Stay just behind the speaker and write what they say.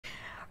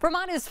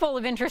Vermont is full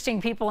of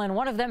interesting people, and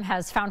one of them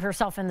has found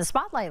herself in the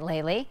spotlight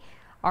lately.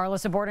 Our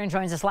Alyssa Borden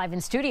joins us live in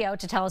studio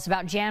to tell us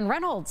about Jan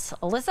Reynolds.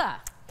 Alyssa.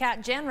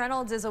 Kat, Jan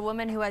Reynolds is a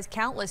woman who has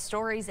countless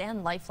stories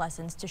and life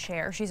lessons to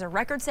share. She's a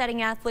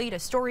record-setting athlete, a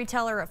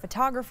storyteller, a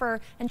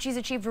photographer, and she's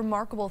achieved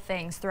remarkable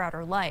things throughout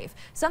her life.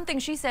 Something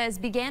she says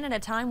began at a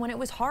time when it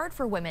was hard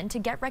for women to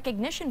get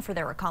recognition for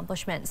their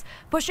accomplishments.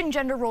 Pushing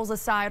gender roles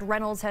aside,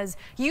 Reynolds has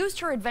used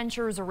her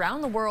adventures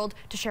around the world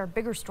to share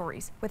bigger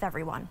stories with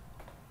everyone.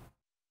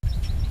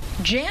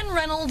 Jan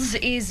Reynolds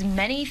is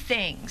many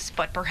things,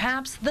 but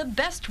perhaps the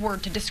best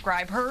word to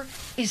describe her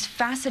is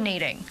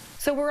fascinating.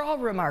 So we're all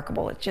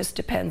remarkable. It just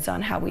depends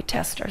on how we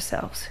test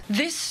ourselves.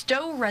 This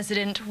Stowe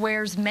resident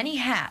wears many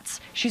hats.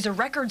 She's a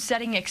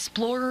record-setting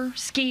explorer,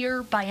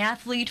 skier,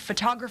 biathlete,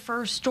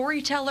 photographer,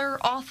 storyteller,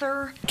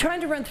 author.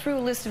 Trying to run through a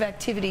list of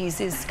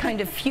activities is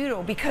kind of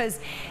futile because,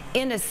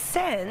 in a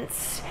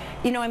sense,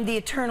 you know, I'm the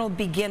eternal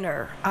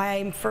beginner.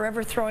 I'm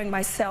forever throwing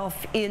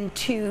myself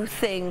into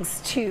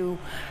things to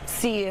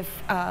see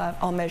if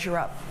I'll measure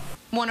up.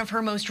 One of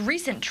her most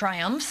recent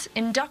triumphs,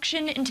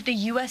 induction into the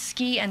U.S.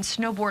 Ski and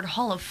Snowboard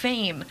Hall of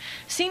Fame,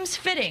 seems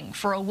fitting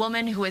for a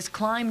woman who has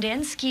climbed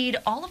and skied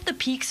all of the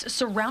peaks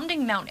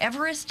surrounding Mount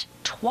Everest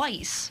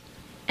twice.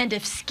 And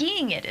if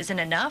skiing it isn't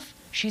enough,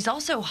 she's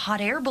also hot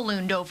air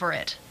ballooned over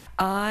it.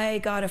 I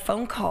got a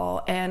phone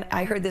call and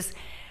I heard this,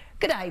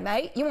 "G'day,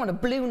 mate, you want to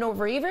balloon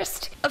over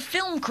Everest?" A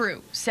film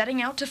crew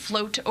setting out to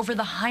float over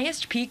the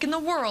highest peak in the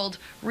world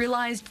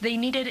realized they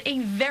needed a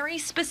very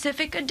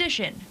specific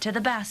addition to the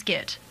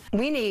basket.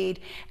 We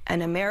need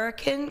an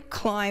American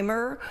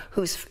climber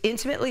who's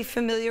intimately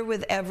familiar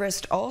with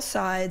Everest, all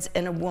sides,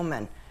 and a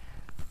woman.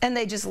 And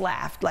they just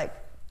laughed like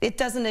it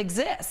doesn't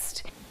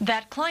exist.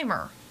 That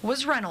climber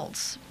was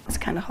Reynolds. It's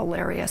kind of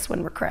hilarious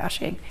when we're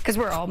crashing because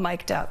we're all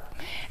mic'd up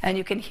and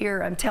you can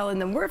hear I'm telling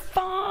them we're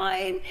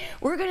fine,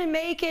 we're gonna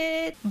make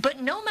it. But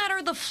no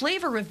matter the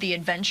flavor of the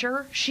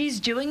adventure, she's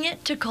doing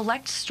it to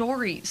collect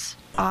stories.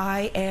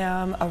 I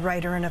am a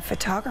writer and a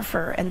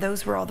photographer, and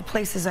those were all the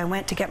places I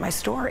went to get my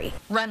story.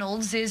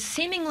 Reynolds is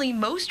seemingly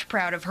most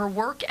proud of her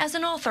work as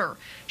an author.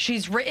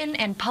 She's written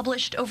and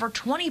published over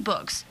 20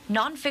 books,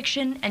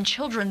 nonfiction and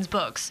children's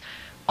books,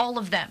 all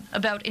of them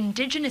about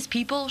Indigenous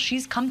people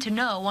she's come to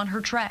know on her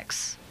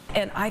treks.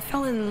 And I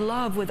fell in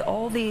love with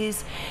all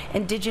these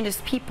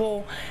Indigenous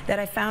people that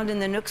I found in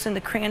the nooks and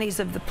the crannies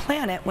of the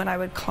planet when I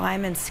would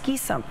climb and ski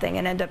something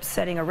and end up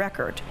setting a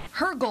record.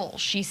 Her goal,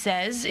 she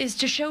says, is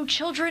to show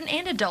children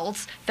and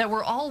adults that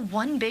we're all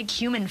one big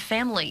human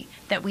family,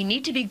 that we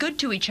need to be good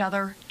to each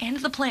other and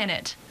the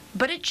planet.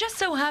 But it just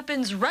so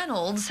happens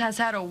Reynolds has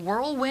had a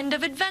whirlwind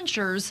of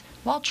adventures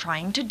while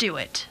trying to do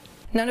it.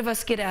 None of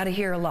us get out of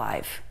here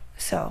alive,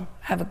 so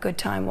have a good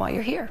time while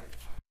you're here.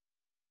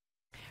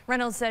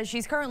 Reynolds says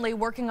she's currently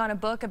working on a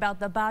book about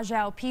the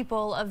Bajau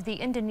people of the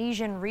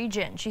Indonesian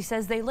region. She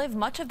says they live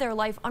much of their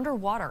life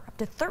underwater, up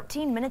to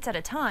 13 minutes at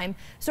a time,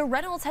 so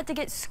Reynolds had to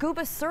get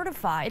scuba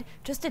certified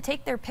just to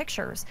take their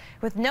pictures.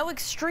 With no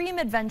extreme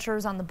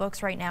adventures on the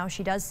books right now,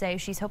 she does say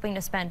she's hoping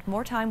to spend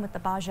more time with the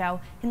Bajau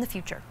in the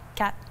future.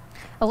 Kat?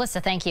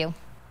 Alyssa, thank you.